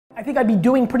I think I'd be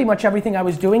doing pretty much everything I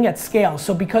was doing at scale.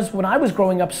 So because when I was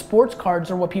growing up, sports cards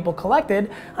are what people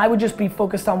collected, I would just be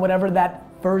focused on whatever that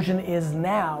version is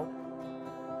now.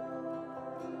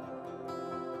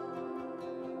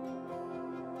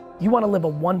 You want to live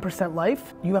a 1%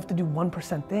 life, you have to do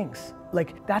 1% things.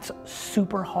 Like, that's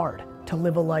super hard to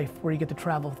live a life where you get to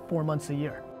travel 4 months a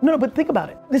year. No, but think about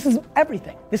it. This is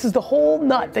everything. This is the whole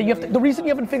nut that you have to, the reason you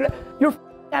haven't figured out, you're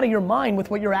out of your mind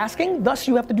with what you're asking, thus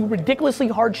you have to do ridiculously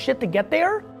hard shit to get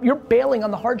there. You're bailing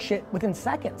on the hard shit within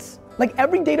seconds. Like,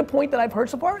 every data point that I've heard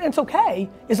so far, and it's okay,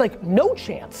 is like no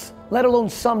chance, let alone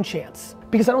some chance.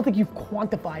 Because I don't think you've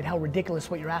quantified how ridiculous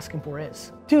what you're asking for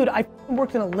is. Dude, I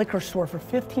worked in a liquor store for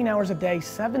 15 hours a day,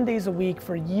 7 days a week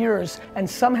for years, and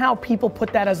somehow people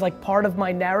put that as like part of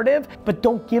my narrative, but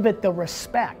don't give it the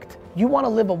respect. You want to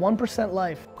live a 1%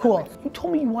 life. Cool. You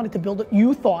told me you wanted to build it.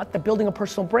 You thought that building a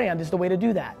personal brand is the way to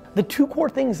do that. The two core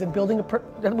things in building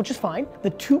which is fine, the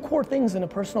two core things in a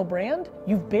personal brand,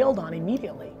 you've bailed on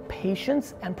immediately.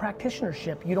 Patience and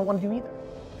practitionership. You don't want to do either.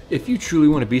 If you truly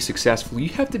want to be successful, you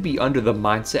have to be under the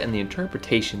mindset and the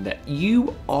interpretation that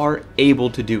you are able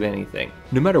to do anything.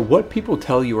 No matter what people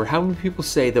tell you or how many people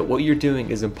say that what you're doing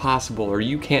is impossible or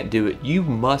you can't do it, you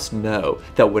must know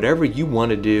that whatever you want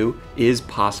to do is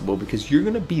possible, because you're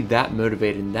going to be that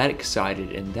motivated and that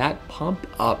excited and that pumped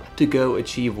up to go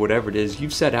achieve whatever it is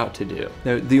you've set out to do.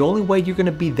 Now, the only way you're going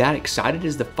to be that excited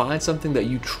is to find something that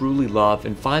you truly love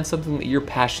and find something that you're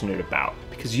passionate about.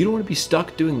 Because you don't want to be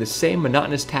stuck doing the same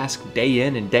monotonous task day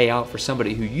in and day out for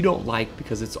somebody who you don't like,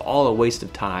 because it's all a waste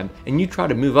of time, and you try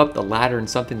to move up the ladder in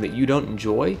something that you don't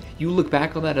enjoy, you look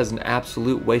back on that as an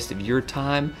absolute waste of your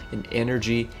time and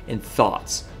energy and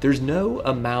thoughts. There's no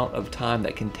amount of time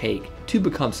that can take to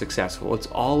become successful. It's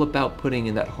all about putting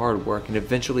in that hard work, and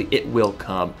eventually it will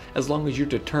come, as long as you're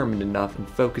determined enough and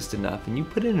focused enough and you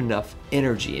put in enough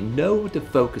energy and know what to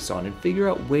focus on and figure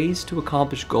out ways to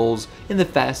accomplish goals in the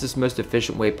fastest, most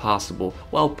efficient way possible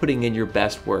while putting in your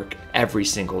best work every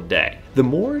single day. The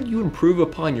more you improve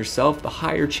upon yourself, the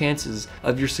higher chances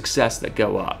of your success that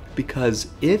go up. Because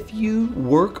if you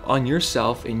work on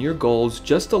yourself and your goals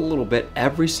just a little bit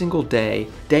every single day,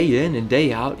 day in and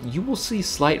day out, you will see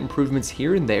slight improvements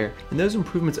here and there, and those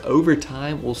improvements over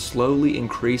time will slowly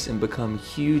increase and become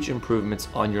huge improvements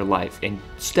on your life and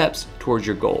steps towards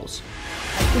your goals.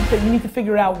 I think that you need to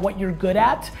figure out what you're good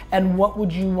at and what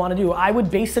would you want to do. I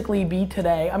would basically be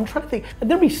today, I'm trying to think,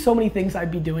 there'd be so many things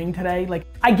I'd be doing today. Like,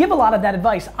 I give a lot of that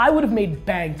advice. I would have made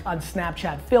bank on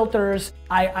Snapchat filters.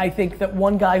 I think that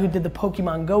one guy who did the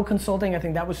Pokemon Go consulting, I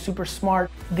think that was super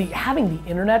smart. Having the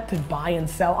internet to buy and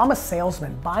sell, I'm a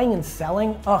salesman. Buying and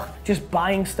selling, just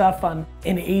buying stuff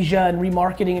in Asia and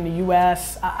remarketing in the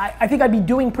US. I think I'd be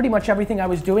doing pretty much everything I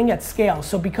was doing at scale.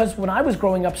 So because when I was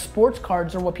growing up, sports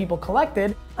cards are what people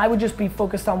collected, I would just be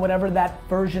focused on whatever that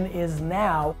version is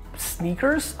now.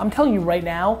 Sneakers, I'm telling you right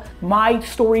now, my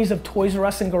stories of Toys R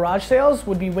Us and garage sales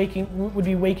would be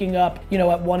waking up, you know,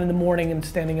 at 1 in the morning and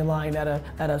standing in line at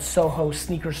a Soho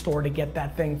sneaker store to get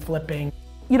that thing flipping.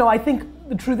 You know, I think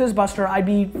the truth is, Buster, I'd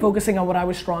be focusing on what I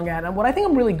was strong at, and what I think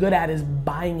I'm really good at is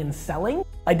buying and selling.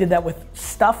 I did that with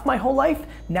stuff my whole life.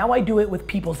 Now I do it with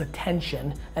people's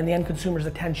attention and the end consumer's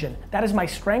attention. That is my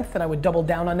strength, and I would double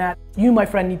down on that. You, my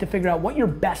friend, need to figure out what you're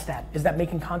best at. Is that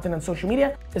making content on social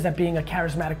media? Is that being a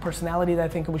charismatic personality that I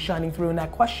think was shining through in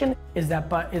that question? Is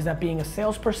that being a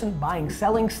salesperson, buying,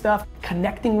 selling stuff,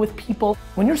 connecting with people?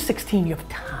 When you're 16, you have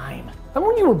time.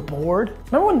 Remember when you were bored?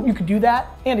 Remember when you could do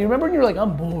that? Andy, remember when you were like,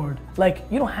 I'm bored? Like,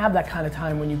 you don't have that kind of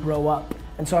time when you grow up.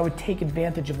 And so I would take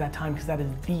advantage of that time, because that is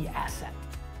the asset.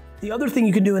 The other thing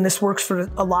you can do, and this works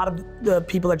for a lot of the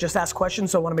people that just ask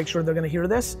questions, so I want to make sure they're going to hear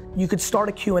this, you could start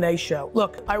a Q&A show.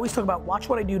 Look, I always talk about watch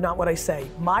what I do, not what I say.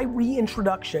 My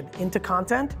reintroduction into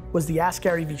content was the Ask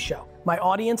Garyvee show. My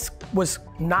audience was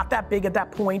not that big at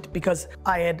that point because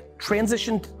I had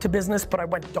transitioned to business, but I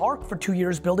went dark for 2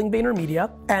 years building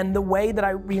VaynerMedia. And the way that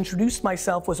I reintroduced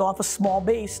myself was off a small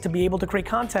base to be able to create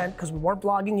content, because we weren't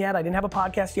blogging yet, I didn't have a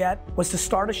podcast yet, was to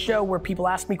start a show where people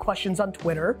asked me questions on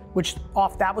Twitter,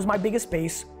 that was my biggest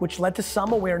base, which led to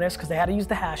some awareness because they had to use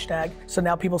the hashtag. So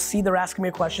now people see they're asking me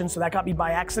a question, so that got me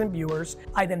by accident viewers.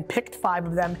 I then picked 5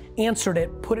 of them, answered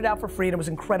it, put it out for free, and it was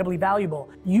incredibly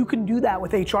valuable. You can do that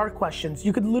with HR questions.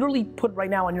 You could literally put right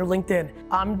now on your LinkedIn,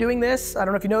 I'm doing this, I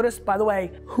don't know if you noticed, by the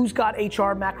way, who's got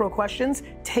HR macro questions?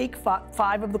 Take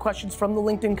 5 of the questions from the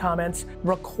LinkedIn comments,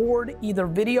 record either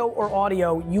video or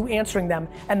audio, you answering them,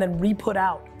 and then re-put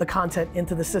out the content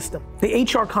into the system. The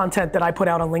HR content that I put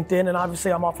out on LinkedIn, and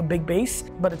obviously I'm off a big base,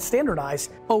 but it's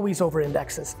standardized, always over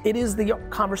indexes. It is the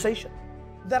conversation.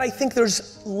 That I think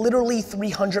there's literally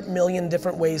 300 million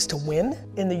different ways to win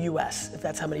in the US, if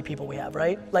that's how many people we have,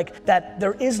 right? Like that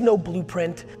there is no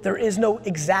blueprint, there is no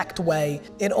exact way.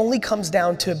 It only comes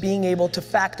down to being able to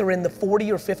factor in the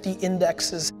 40 or 50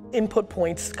 indexes, input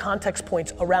points, context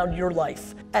points around your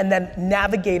life, and then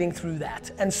navigating through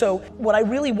that. And so what I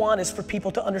really want is for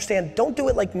people to understand, don't do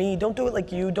it like me, don't do it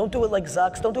like you, don't do it like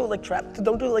Zucks, don't do it like Trap,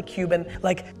 don't do it like Cuban.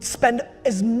 Like spend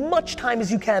as much time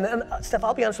as you can. And Steph,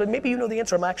 I'll be honest with you, maybe you know the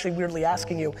answer, I'm actually weirdly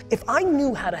asking you. If I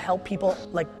knew how to help people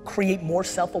like create more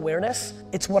self-awareness,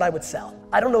 it's what I would sell.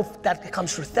 I don't know if that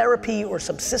comes through therapy or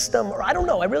some system, or I don't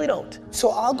know, I really don't. So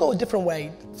I'll go a different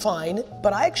way, fine,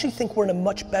 but I actually think we're in a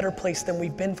much better place than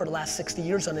we've been for the last 60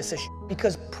 years on this issue.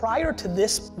 Because prior to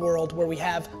this world where we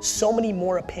have so many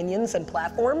more opinions and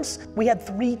platforms, we had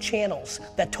 3 channels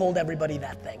that told everybody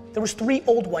that thing. There was 3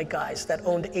 old white guys that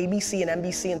owned ABC and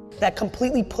NBC and that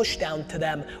completely pushed down to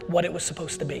them what it was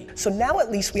supposed to be. So now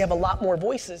at least we have a lot more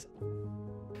voices.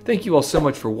 Thank you all so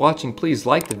much for watching. Please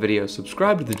like the video,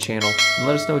 subscribe to the channel, and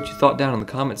let us know what you thought down in the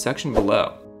comment section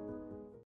below.